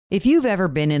If you've ever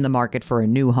been in the market for a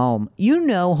new home, you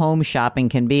know home shopping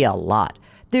can be a lot.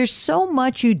 There's so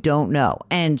much you don't know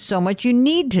and so much you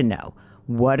need to know.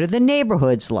 What are the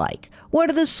neighborhoods like? What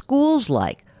are the schools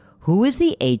like? Who is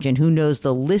the agent who knows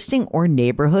the listing or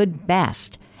neighborhood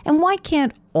best? And why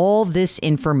can't all this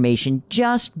information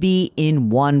just be in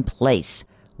one place?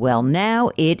 Well,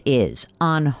 now it is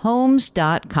on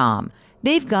Homes.com.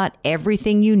 They've got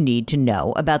everything you need to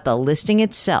know about the listing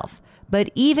itself, but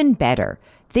even better,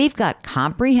 they've got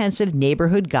comprehensive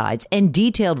neighborhood guides and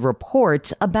detailed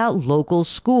reports about local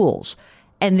schools.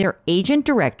 And their agent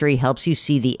directory helps you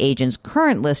see the agent's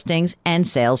current listings and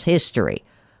sales history.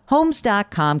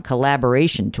 Homes.com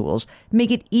collaboration tools make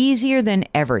it easier than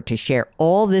ever to share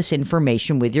all this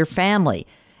information with your family.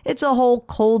 It's a whole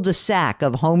cul-de-sac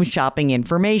of home shopping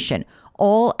information,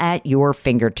 all at your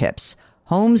fingertips.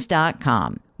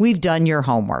 Homes.com. We've done your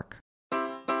homework.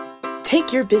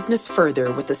 Take your business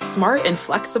further with the smart and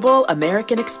flexible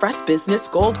American Express Business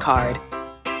Gold Card.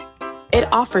 It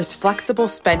offers flexible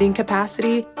spending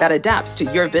capacity that adapts to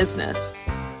your business.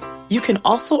 You can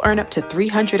also earn up to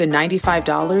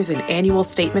 $395 in annual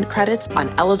statement credits on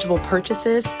eligible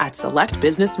purchases at select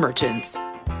business merchants.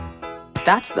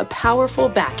 That's the powerful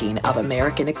backing of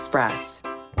American Express.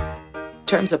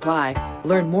 Terms apply.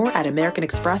 Learn more at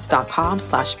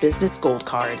americanexpress.com/business gold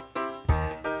card.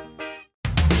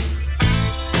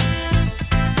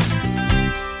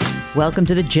 Welcome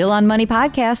to the Jill on Money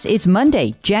podcast. It's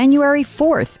Monday, January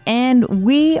 4th, and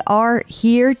we are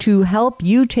here to help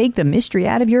you take the mystery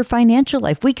out of your financial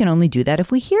life. We can only do that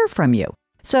if we hear from you.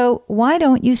 So why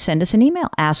don't you send us an email?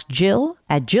 Ask Jill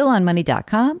at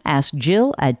JillOnMoney.com. Ask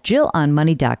Jill at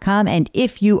JillOnMoney.com. And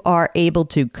if you are able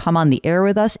to come on the air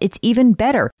with us, it's even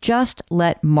better. Just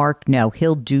let Mark know.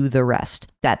 He'll do the rest.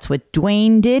 That's what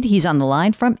Dwayne did. He's on the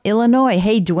line from Illinois.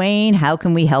 Hey, Dwayne, how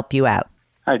can we help you out?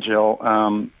 Hi, Jill.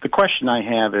 The question I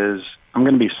have is, I'm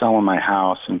going to be selling my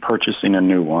house and purchasing a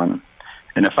new one.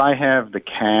 And if I have the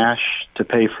cash to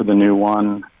pay for the new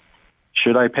one,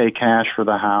 should I pay cash for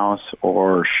the house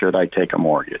or should I take a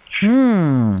mortgage?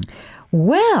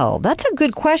 Well, that's a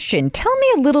good question. Tell me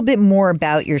a little bit more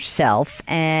about yourself.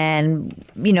 And,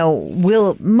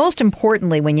 most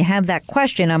importantly, when you have that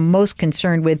question, I'm most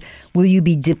concerned with, will you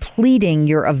be depleting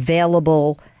your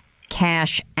available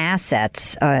cash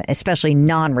assets, especially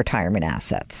non-retirement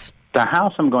assets? The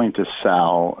house I'm going to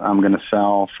sell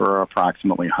for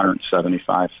approximately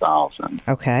 $175,000.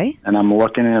 Okay. And I'm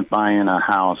looking at buying a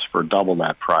house for double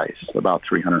that price, about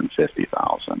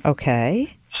 $350,000.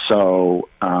 Okay. So,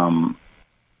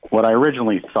 what I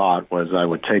originally thought was I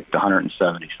would take the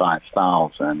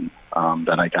 $175,000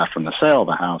 that I got from the sale of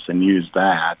the house and use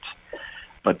that.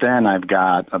 But then I've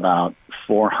got about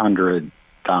 $400,000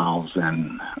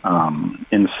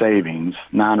 in savings,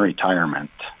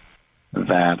 non-retirement,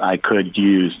 that I could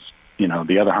use,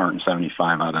 the other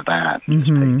 $175,000 out of that, and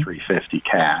just pay $350,000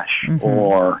 cash,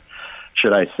 or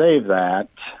should I save that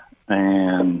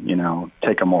and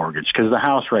take a mortgage? Because the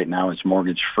house right now is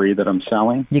mortgage free that I'm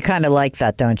selling. You kind of like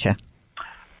that, don't you?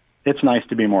 It's nice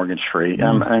to be mortgage free.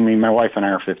 My wife and I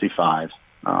are 55,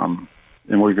 and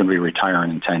we're going to be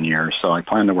retiring in 10 years, so I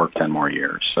plan to work 10 more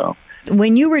years. So.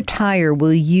 When you retire,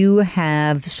 will you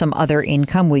have some other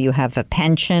income? Will you have a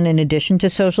pension in addition to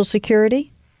Social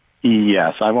Security?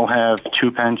 Yes, I will have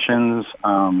two pensions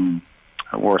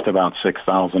worth about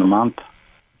 $6,000 a month.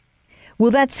 Will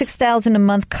that $6,000 a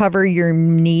month cover your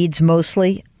needs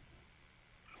mostly?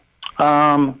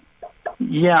 Yeah,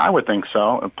 I would think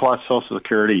so. Plus Social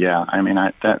Security, yeah.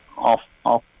 All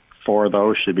four of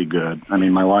those should be good.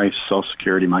 My wife's Social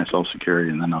Security, my Social Security,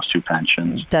 and then those two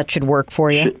pensions. That should work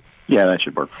for you? Yeah, that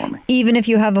should work for me. Even if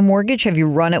you have a mortgage, have you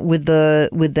run it with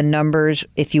the numbers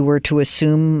if you were to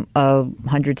assume a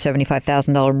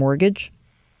 $175,000 mortgage?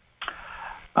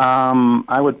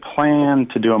 I would plan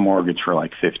to do a mortgage for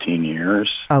like 15 years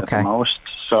at the most.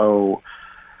 So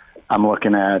I'm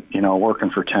looking at,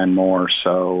 working for 10 more.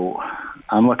 So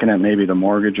I'm looking at maybe the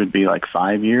mortgage would be like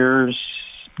 5 years.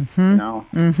 Or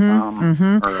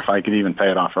if I could even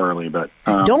pay it off early, but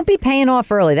don't be paying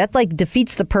off early. That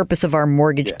defeats the purpose of our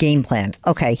mortgage game plan.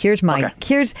 Okay, here's what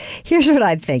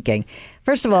I'm thinking.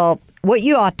 First of all, what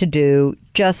you ought to do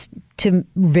just to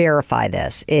verify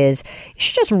this is you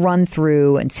should just run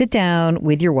through and sit down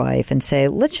with your wife and say,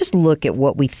 let's just look at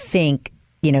what we think,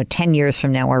 10 years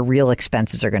from now our real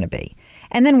expenses are going to be.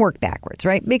 And then work backwards,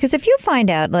 right? Because if you find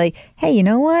out, hey, you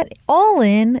know what? All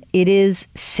in, it is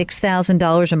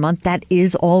 $6,000 a month. That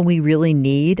is all we really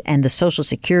need. And the Social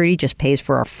Security just pays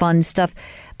for our fun stuff.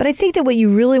 But I think that what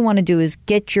you really want to do is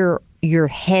get your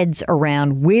heads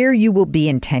around where you will be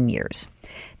in 10 years.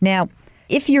 Now,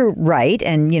 if you're right,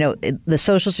 and, the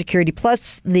Social Security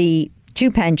plus the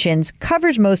 2 pensions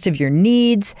covers most of your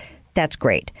needs, that's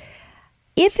great.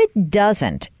 If it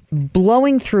doesn't,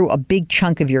 blowing through a big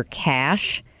chunk of your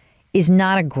cash is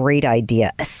not a great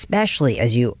idea, especially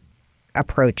as you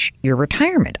approach your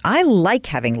retirement. I like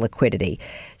having liquidity.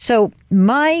 So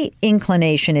my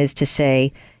inclination is to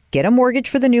say, get a mortgage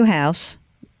for the new house.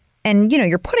 And,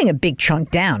 you're putting a big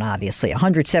chunk down, obviously,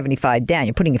 $175 down.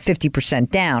 You're putting a 50%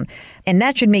 down. And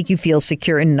that should make you feel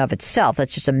secure in and of itself.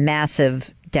 That's just a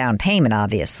massive down payment,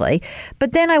 obviously.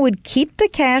 But then I would keep the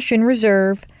cash in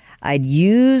reserve. I'd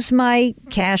use my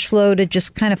cash flow to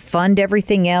just kind of fund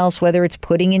everything else, whether it's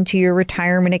putting into your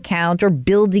retirement account or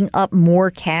building up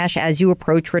more cash as you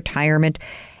approach retirement.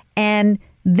 And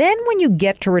then when you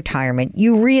get to retirement,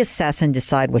 you reassess and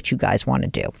decide what you guys want to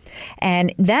do.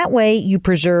 And that way you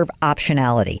preserve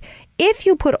optionality. If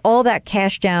you put all that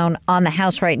cash down on the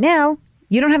house right now,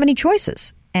 you don't have any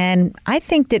choices. And I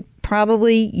think that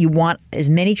probably you want as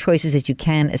many choices as you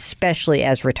can, especially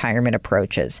as retirement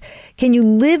approaches. Can you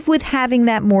live with having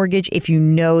that mortgage if you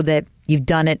know that you've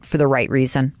done it for the right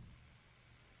reason?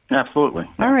 Absolutely.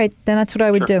 Yeah. All right, then that's what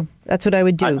I would do. That's what I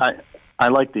would do. I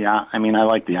like the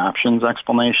options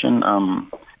explanation.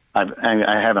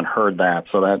 I haven't heard that,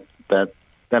 so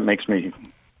that makes me.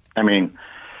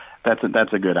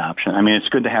 That's a good option. It's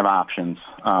good to have options.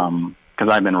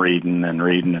 Because I've been reading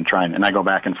and trying, and I go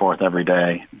back and forth every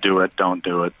day. Do it, don't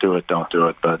do it. Do it, don't do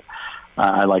it. But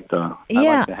I like to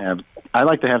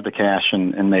have the cash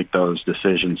and make those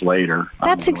decisions later.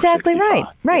 That's exactly right.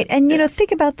 Right, and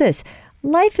think about this.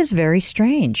 Life is very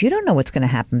strange. You don't know what's going to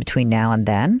happen between now and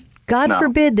then. God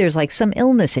forbid there's some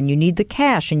illness and you need the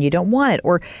cash and you don't want it,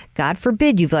 or God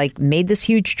forbid you've made this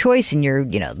huge choice and you're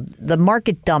the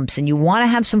market dumps and you want to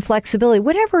have some flexibility.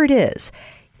 Whatever it is.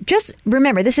 Just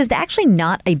remember, this is actually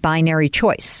not a binary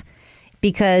choice,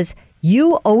 because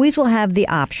you always will have the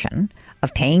option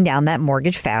of paying down that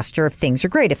mortgage faster if things are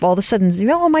great. If all of a sudden,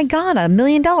 oh my God, $1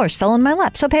 million fell in my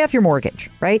lap, so pay off your mortgage,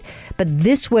 right? But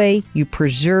this way, you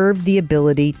preserve the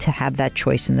ability to have that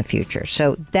choice in the future.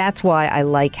 So that's why I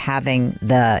like having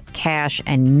the cash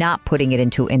and not putting it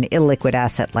into an illiquid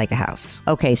asset like a house.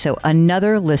 Okay, so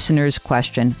another listener's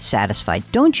question satisfied.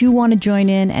 Don't you want to join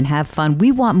in and have fun?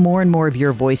 We want more and more of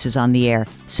your voices on the air.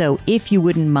 So if you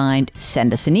wouldn't mind,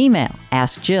 send us an email.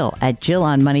 Ask Jill at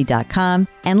JillOnMoney.com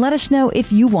and let us know if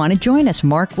you want to join us.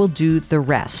 Mark will do the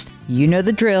rest. You know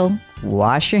the drill.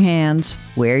 Wash your hands,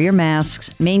 wear your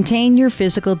masks, maintain your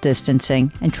physical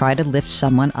distancing, and try to lift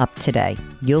someone up today.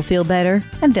 You'll feel better,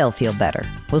 and they'll feel better.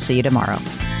 We'll see you tomorrow.